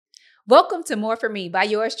Welcome to More For Me by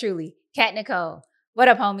yours truly, Kat Nicole. What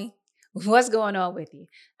up, homie? What's going on with you?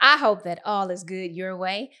 I hope that all is good your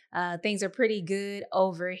way. Things are pretty good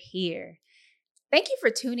over here. Thank you for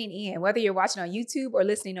tuning in, whether you're watching on YouTube or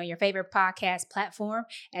listening on your favorite podcast platform,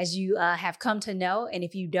 as you have come to know. And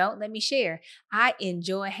if you don't, let me share. I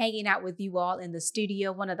enjoy hanging out with you all in the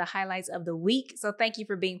studio, one of the highlights of the week. So thank you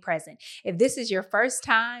for being present. If this is your first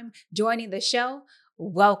time joining the show,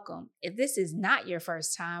 welcome. If this is not your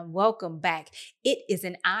first time, welcome back. It is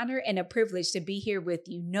an honor and a privilege to be here with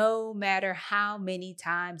you, no matter how many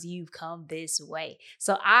times you've come this way.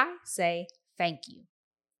 So I say thank you.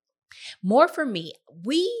 More For Me,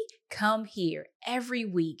 we come here every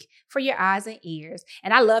week for your eyes and ears.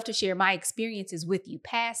 And I love to share my experiences with you,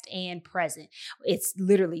 past and present. It's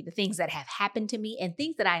literally the things that have happened to me and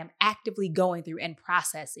things that I am actively going through and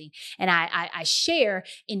processing. And I share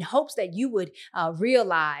in hopes that you would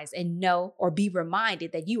realize and know or be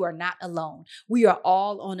reminded that you are not alone. We are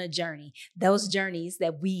all on a journey. Those journeys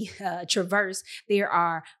that we traverse, there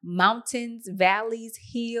are mountains, valleys,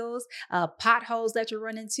 hills, potholes that you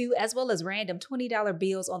run into, as well as random $20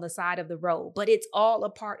 bills on the side of the road. But it's all a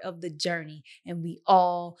part of the journey, and we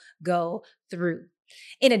all go through.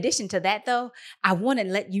 In addition to that, though, I want to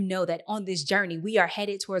let you know that on this journey, we are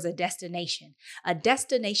headed towards a destination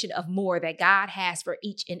of more that God has for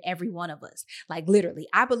each and every one of us. Like literally,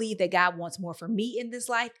 I believe that God wants more for me in this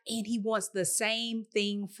life, and He wants the same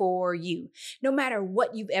thing for you. No matter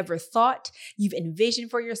what you've ever thought, you've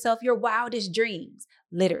envisioned for yourself, your wildest dreams,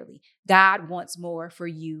 literally, God wants more for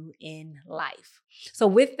you in life. So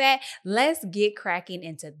with that, let's get cracking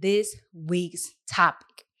into this week's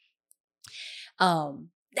topic.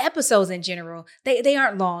 The episodes in general, they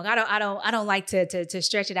aren't long. I don't like to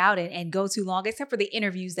stretch it out and go too long, except for the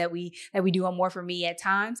interviews that we do on More For Me at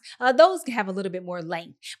times. Those have a little bit more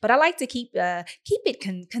length, but I like to keep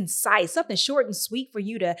it concise, something short and sweet for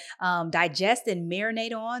you to digest and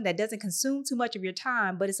marinate on, that doesn't consume too much of your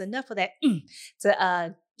time, but it's enough of that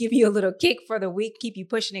to give you a little kick for the week, keep you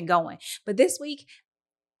pushing and going. But this week,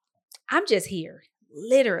 I'm just here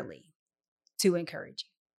literally to encourage you.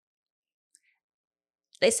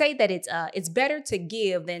 They say that it's better to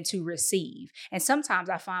give than to receive. And sometimes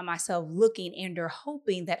I find myself looking and or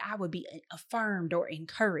hoping that I would be affirmed or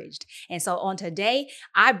encouraged. And so on today,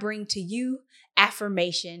 I bring to you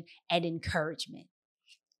affirmation and encouragement.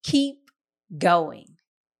 Keep going.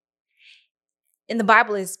 In the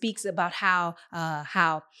Bible, it speaks about how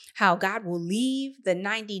God will leave the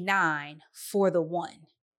 99 for the one.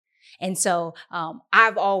 And so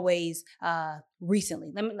I've always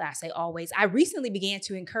recently, let me not say always, I recently began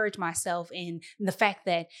to encourage myself in the fact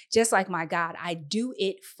that just like my God, I do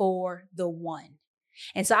it for the one.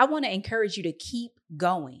 And so I want to encourage you to keep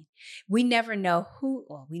going. We never know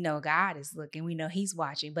we know God is looking, we know He's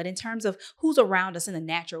watching, but in terms of who's around us in the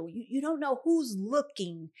natural, you don't know who's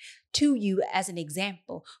looking to you as an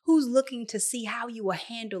example, who's looking to see how you will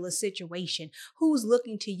handle a situation, who's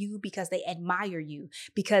looking to you because they admire you,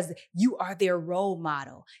 because you are their role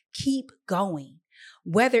model. Keep going.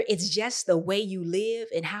 Whether it's just the way you live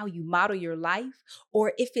and how you model your life,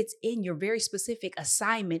 or if it's in your very specific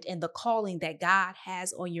assignment and the calling that God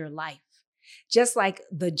has on your life. Just like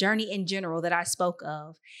the journey in general that I spoke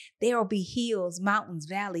of, there will be hills, mountains,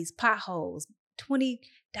 valleys, potholes, $20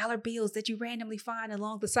 bills that you randomly find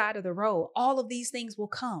along the side of the road. All of these things will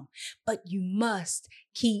come, but you must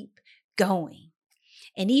keep going.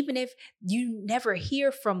 And even if you never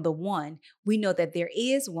hear from the one, we know that there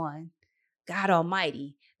is one, God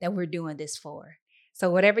Almighty, that we're doing this for. So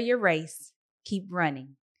whatever your race, keep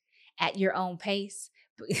running at your own pace.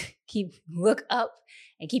 Look up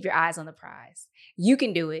and keep your eyes on the prize. You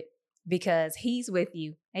can do it because He's with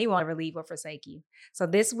you and He won't ever leave or forsake you. So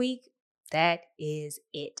this week, that is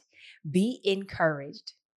it. Be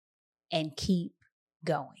encouraged and keep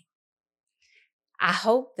going. I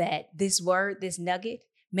hope that this word, this nugget,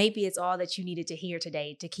 maybe it's all that you needed to hear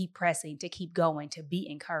today to keep pressing, to keep going, to be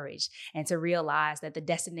encouraged, and to realize that the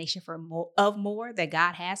destination for more that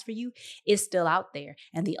God has for you is still out there.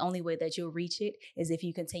 And the only way that you'll reach it is if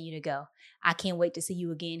you continue to go. I can't wait to see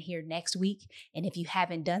you again here next week. And if you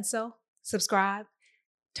haven't done so, subscribe,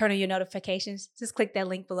 turn on your notifications, just click that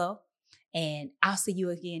link below. And I'll see you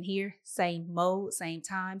again here, same mode, same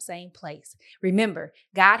time, same place. Remember,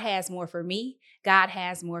 God has more for me. God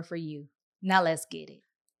has more for you. Now let's get it.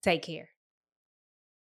 Take care.